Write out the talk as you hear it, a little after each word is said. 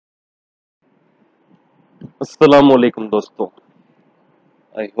Assalamu alaikum dosto.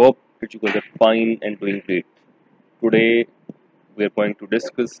 I hope that you guys are fine and doing great. Today we are going to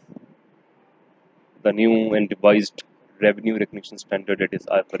discuss the new and revised revenue recognition standard, that is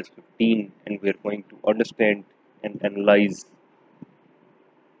IFRS 15, and we are going to understand and analyze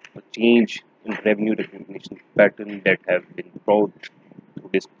the change in revenue recognition pattern that have been brought to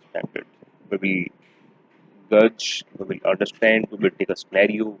this standard. We will gauge, we will understand, we will take a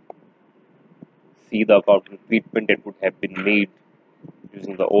scenario, see the accounting treatment that would have been made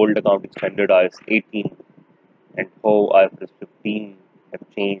using the old accounting standard IAS 18 and how IFRS 15 have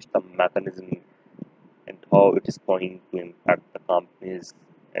changed the mechanism and how it is going to impact the companies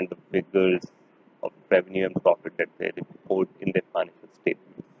and the figures of revenue and profit that they report in their financial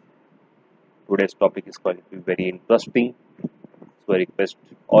statements. Today's topic is going to be very interesting, so I request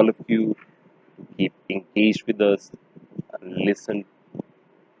all of you to keep engaged with us and listen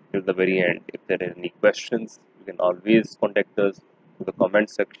till the very end. If there are any questions, you can always contact us to the comment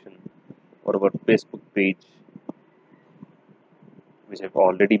section or our Facebook page, which have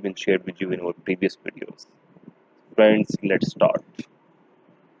already been shared with you in our previous videos. Friends, let's start.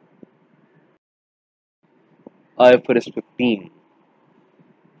 IFRS 15,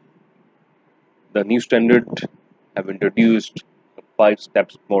 the new standard, have introduced a 5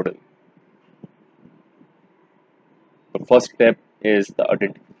 steps model. The first step is the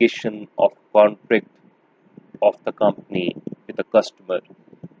identification of contract of the company with the customer.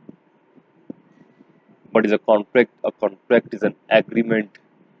 What is a contract? A contract is an agreement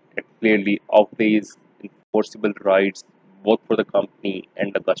that clearly outlays enforceable rights both for the company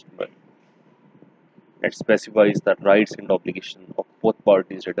and the customer. It specifies the rights and obligations of both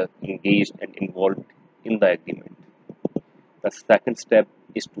parties that are engaged and involved in the agreement. The second step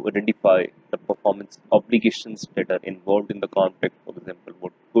is to identify the performance obligations that are involved in the contract. For example,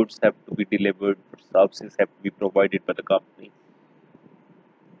 what goods have to be delivered, what services have to be provided by the company.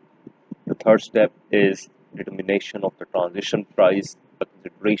 The third step is determination of the transaction price, the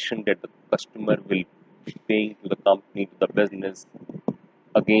consideration that the customer will be paying to the company, to the business,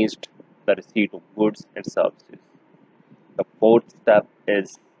 against the receipt of goods and services. The fourth step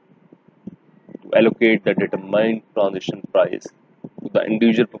is to allocate the determined transaction price to the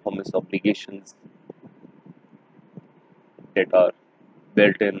individual performance obligations that are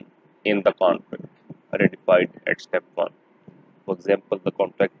built in the contract identified at step 1. For example, the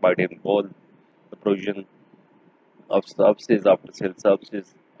contract might involve the provision of services, after sale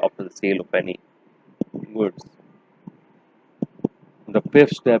services, after the sale of any goods. The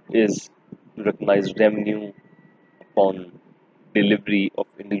fifth step is to recognize revenue upon delivery of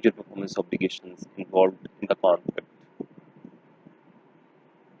individual performance obligations involved in the contract.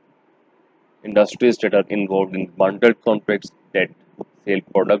 Industries that are involved in bundled contracts that sell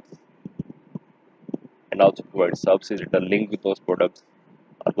products and also provide services that are linked with those products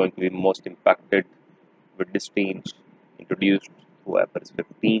are going to be most impacted with this change introduced through IFRS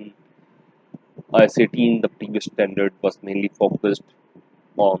 15. IAS 18, the previous standard, was mainly focused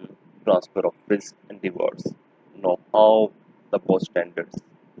on transfer of risk and rewards. Now, how the both standards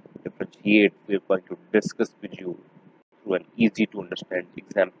differentiate, we are going to discuss with you through an easy to understand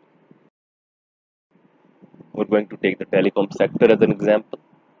example. We're going to take the telecom sector as an example.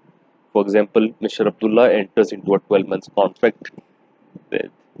 For example, Mr. Abdullah enters into a 12-month contract with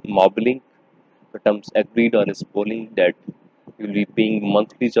Mobilink. The terms agreed on is polling that he will be paying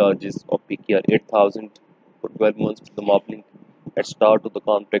monthly charges of PKR 8,000 for 12 months to the Mobilink. At start of the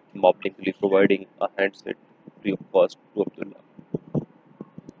contract, Mobilink will be providing a handset free of cost to Abdullah.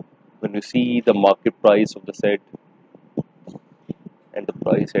 When you see the market price of the set and the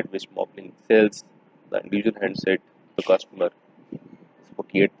price at which Mobilink sells the individual handset to the customer is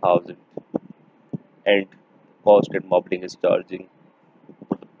 48,000, and the cost that Mobilink is charging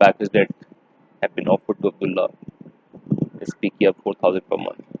for the package that have been offered to Abdullah is PKR 4,000 per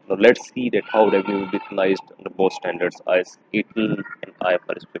month. Now let's see that how revenue will be recognized under both standards IAS 18 and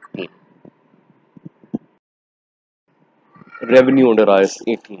IFRS 15. Revenue under IAS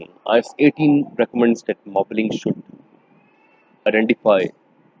 18. IAS 18 recommends that Mobilink should identify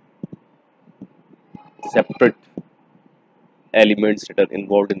separate elements that are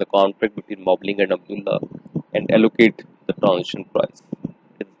involved in the contract between Mobilink and Abdullah and allocate the transaction price.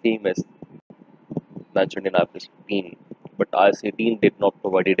 It is the same as mentioned in IFRS 15, but IAS 18 did not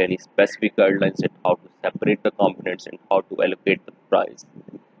provide any specific guidelines on how to separate the components and how to allocate the price.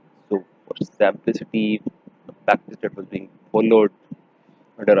 So, for simplicity, the practice that was being followed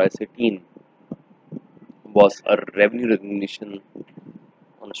under IAS 18 was a revenue recognition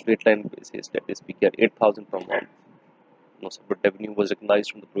on a straight line basis, that is PKR 8,000 per month. No separate revenue was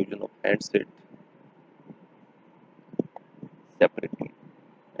recognized from the provision of handset separately,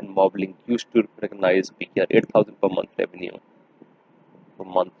 and modeling used to recognize PKR 8,000 per month revenue from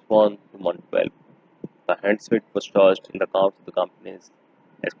month 1 to month 12. The handset was charged in the accounts of the companies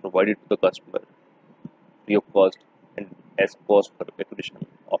as provided to the customer free of cost and as cost for acquisition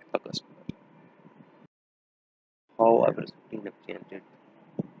of the customer. How IFRS 15 have changed it?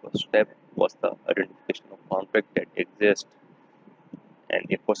 First step was the identification of contract that exist and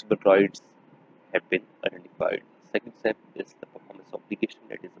if possible rights have been identified. Second step is the performance obligation,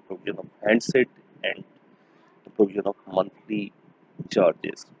 that is the provision of handset and the provision of monthly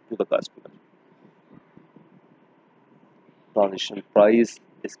charges to the customer. Transition price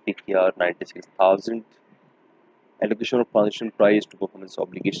is PKR 96,000. Allocation of transition price to performance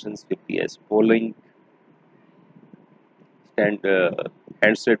obligations will be as following.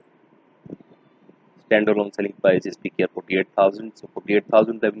 Handset standalone selling price is PKR 48,000. So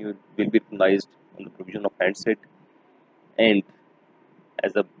 48,000 revenue will be recognized on the provision of handset, and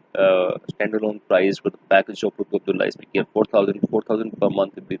as a standalone price for the package of Abdullah is PKR 4,000. 4,000 per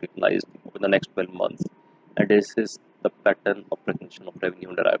month will be recognized over the next 12 months. And this is the pattern of recognition of revenue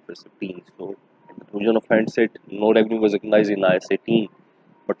under IFRS 15. So in the provision of handset, no revenue was recognized in IAS 18,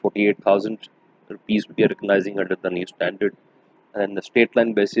 but 48,000 rupees we are recognizing under the new standard. And the straight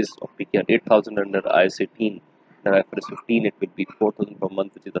line basis of PKR 8,000 under IAS 18, under IFRS 15 it will be 4,000 per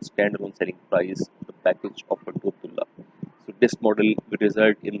month, which is the standalone selling price of the package offered to Abdullah. So this model will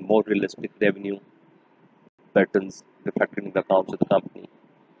result in more realistic revenue patterns reflected in the accounts of the company.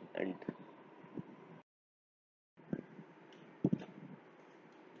 And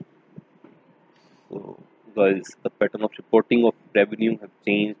so guys, the pattern of reporting of revenue have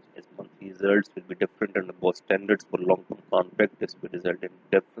changed as monthly results will be different under both standards. For long-term contract, this will result in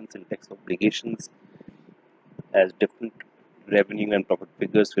difference in tax obligations as different revenue and profit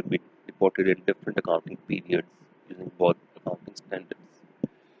figures will be reported in different accounting periods using both accounting standards.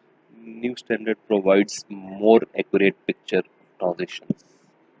 New standard provides more accurate picture of transitions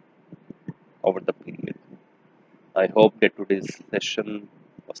over the period. I hope that today's session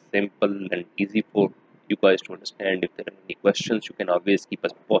was simple and easy for you guys to understand. If there are any questions, you can always keep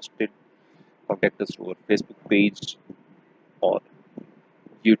us posted. Contact us through our Facebook page or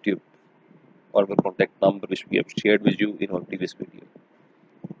YouTube or our contact number which we have shared with you in our previous video.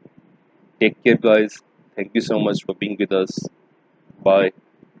 Take care guys. Thank you so much for being with us. Bye.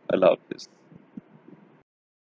 Allah Hafiz.